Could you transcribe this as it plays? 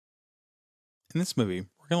In this movie,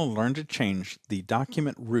 we're going to learn to change the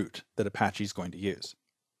document root that Apache is going to use.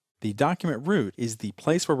 The document root is the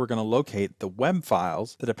place where we're going to locate the web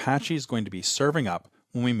files that Apache is going to be serving up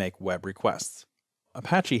when we make web requests.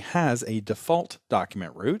 Apache has a default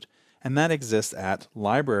document root, and that exists at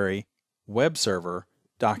library web server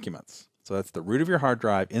documents. So that's the root of your hard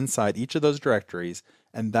drive inside each of those directories,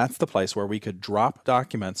 and that's the place where we could drop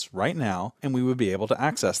documents right now and we would be able to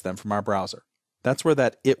access them from our browser. That's where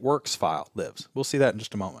that it works file lives. We'll see that in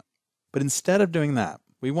just a moment. But instead of doing that,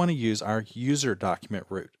 we want to use our user document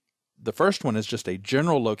root. The first one is just a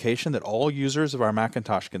general location that all users of our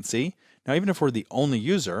Macintosh can see. Now, even if we're the only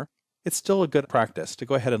user, it's still a good practice to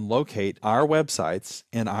go ahead and locate our websites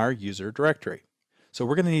in our user directory. So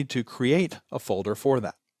we're going to need to create a folder for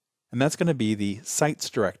that. And that's going to be the sites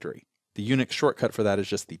directory. The Unix shortcut for that is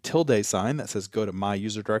just the tilde sign that says go to my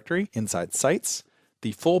user directory inside sites.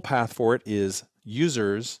 The full path for it is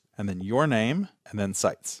users and then your name and then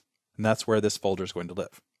sites. And that's where this folder is going to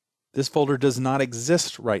live. This folder does not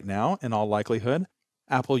exist right now in all likelihood.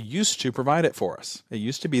 Apple used to provide it for us. It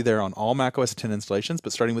used to be there on all macOS 10 installations,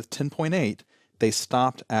 but starting with 10.8, they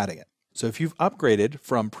stopped adding it. So if you've upgraded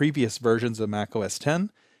from previous versions of macOS 10,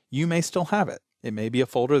 you may still have it. It may be a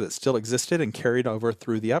folder that still existed and carried over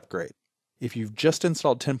through the upgrade. If you've just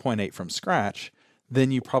installed 10.8 from scratch, then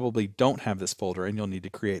you probably don't have this folder and you'll need to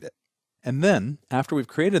create it. And then, after we've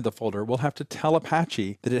created the folder, we'll have to tell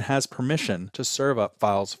Apache that it has permission to serve up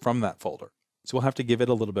files from that folder. So we'll have to give it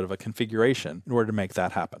a little bit of a configuration in order to make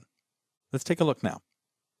that happen. Let's take a look now.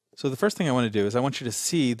 So the first thing I want to do is I want you to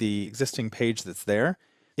see the existing page that's there.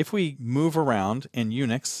 If we move around in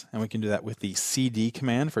Unix, and we can do that with the cd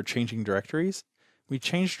command for changing directories, we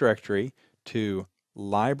change directory to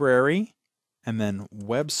library, and then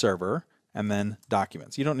web server, and then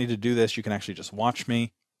documents. You don't need to do this. You can actually just watch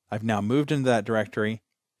me. I've now moved into that directory.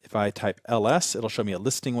 If I type ls, it'll show me a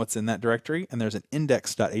listing what's in that directory, and there's an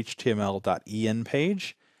index.html.en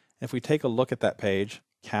page. And if we take a look at that page,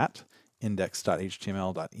 cat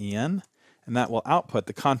index.html.en, and that will output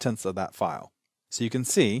the contents of that file. So you can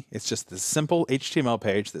see it's just this simple HTML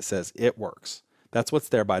page that says it works. That's what's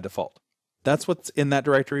there by default. That's what's in that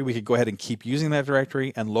directory. We could go ahead and keep using that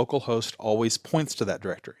directory, and localhost always points to that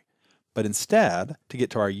directory. But instead, to get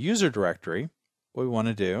to our user directory, what we want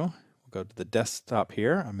to do, we'll go to the desktop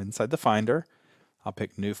here. I'm inside the Finder. I'll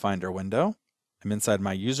pick New Finder window. I'm inside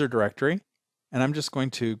my user directory, and I'm just going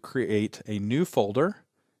to create a new folder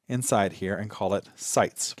inside here and call it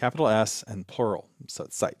Sites, capital S and plural, so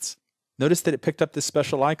it's Sites. Notice that it picked up this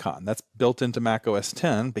special icon. That's built into macOS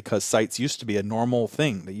 10 because Sites used to be a normal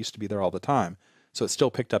thing that used to be there all the time. So it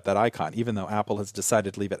still picked up that icon, even though Apple has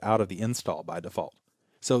decided to leave it out of the install by default.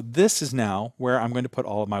 So this is now where I'm going to put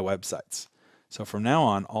all of my websites. So from now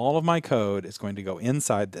on, all of my code is going to go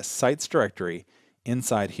inside this sites directory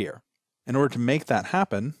inside here. In order to make that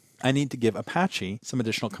happen, I need to give Apache some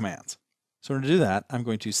additional commands. So in order to do that, I'm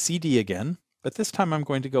going to cd again, but this time I'm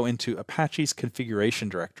going to go into Apache's configuration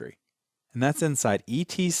directory. And that's inside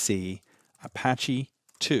etc apache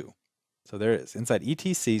 2. So there it is, inside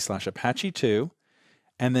etc/apache 2.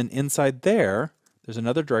 And then inside there's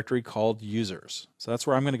another directory called users. So that's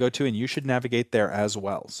where I'm going to go to, and you should navigate there as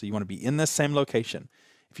well. So you want to be in this same location.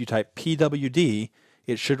 If you type pwd,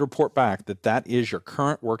 it should report back that that is your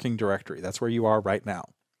current working directory. That's where you are right now.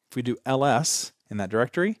 If we do ls in that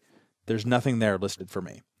directory, there's nothing there listed for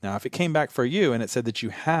me. Now, if it came back for you and it said that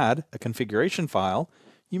you had a configuration file,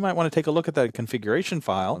 you might want to take a look at that configuration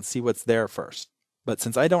file and see what's there first. But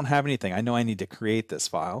since I don't have anything, I know I need to create this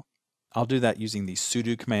file. I'll do that using the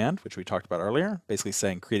sudo command, which we talked about earlier, basically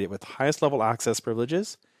saying create it with highest level access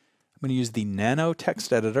privileges. I'm going to use the nano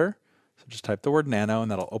text editor. So just type the word nano,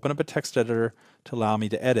 and that'll open up a text editor to allow me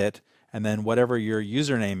to edit, and then whatever your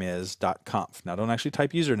username is, .conf. Now don't actually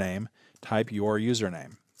type username, type your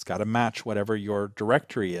username. It's got to match whatever your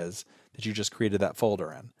directory is that you just created that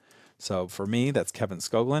folder in. So for me, that's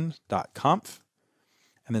kevinskoglund.conf,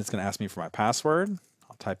 and then it's going to ask me for my password.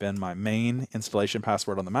 I'll type in my main installation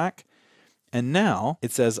password on the Mac. And now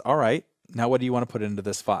it says, all right, now what do you want to put into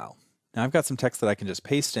this file? Now I've got some text that I can just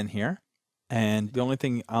paste in here. And the only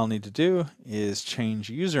thing I'll need to do is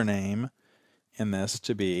change username in this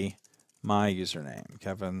to be my username,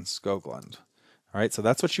 Kevin Skoglund. All right, so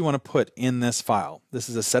that's what you want to put in this file. This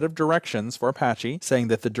is a set of directions for Apache saying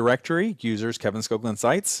that the directory, users, Kevin Skoglund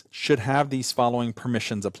sites, should have these following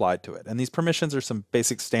permissions applied to it. And these permissions are some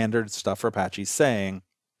basic standard stuff for Apache saying,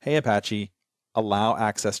 hey Apache, allow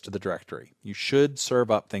access to the directory. You should serve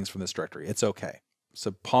up things from this directory. It's okay.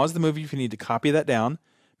 So pause the movie if you need to copy that down.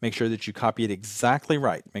 Make sure that you copy it exactly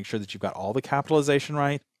right. Make sure that you've got all the capitalization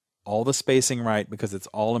right, all the spacing right, because it's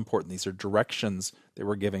all important. These are directions that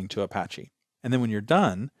we're giving to Apache. And then when you're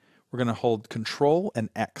done, we're going to hold Control and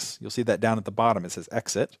X. You'll see that down at the bottom. It says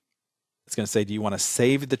exit. It's going to say, do you want to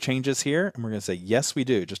save the changes here? And we're going to say, yes, we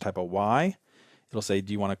do. Just type a Y. It'll say,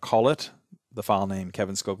 do you want to call it the file name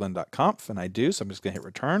kevinskoglund.conf? And I do, so I'm just going to hit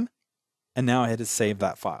return. And now I hit to save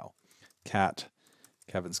that file, cat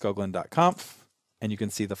kevinskoglund.conf, and you can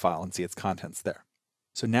see the file and see its contents there.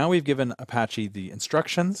 So now we've given Apache the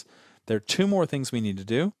instructions. There are two more things we need to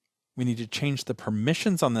do. We need to change the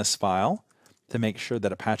permissions on this file to make sure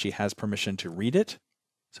that Apache has permission to read it.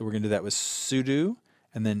 So we're going to do that with sudo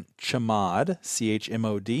and then chmod,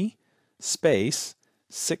 C-H-M-O-D, space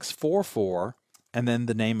 644, and then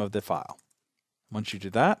the name of the file. Once you do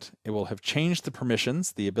that, it will have changed the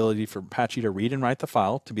permissions, the ability for Apache to read and write the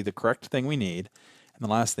file to be the correct thing we need. And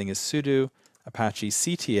the last thing is sudo apache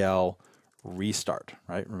ctl restart,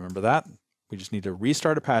 right? Remember that? We just need to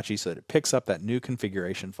restart Apache so that it picks up that new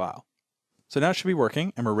configuration file. So now it should be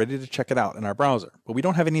working and we're ready to check it out in our browser. But we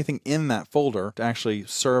don't have anything in that folder to actually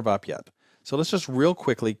serve up yet. So let's just real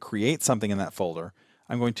quickly create something in that folder.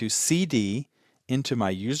 I'm going to cd into my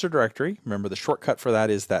user directory. Remember the shortcut for that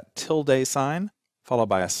is that tilde sign followed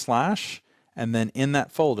by a slash, and then in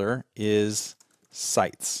that folder is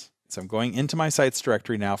sites. So I'm going into my sites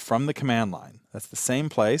directory now from the command line. That's the same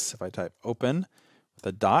place. If I type open with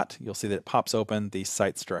a dot, you'll see that it pops open the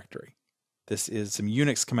sites directory. This is some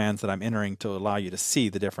Unix commands that I'm entering to allow you to see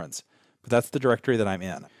the difference. But that's the directory that I'm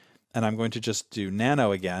in. And I'm going to just do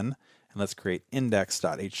nano again, and let's create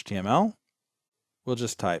index.html. We'll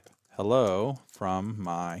just type hello from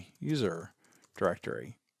my user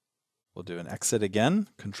directory. We'll do an exit again,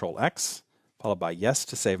 Control X, followed by yes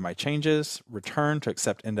to save my changes, return to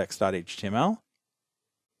accept index.html.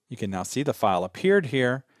 You can now see the file appeared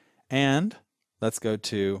here, and let's go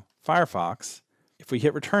to Firefox. If we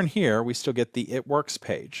hit return here, we still get the It Works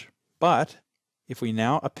page. But if we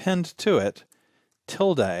now append to it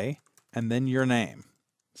tilde and then your name.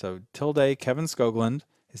 So tilde Kevin Skoglund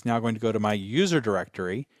is now going to go to my user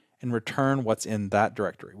directory and return what's in that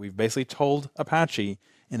directory. We've basically told Apache,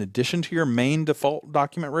 in addition to your main default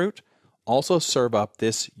document root, also serve up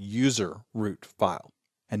this user root file.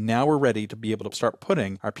 And now we're ready to be able to start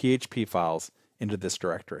putting our PHP files into this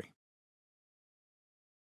directory.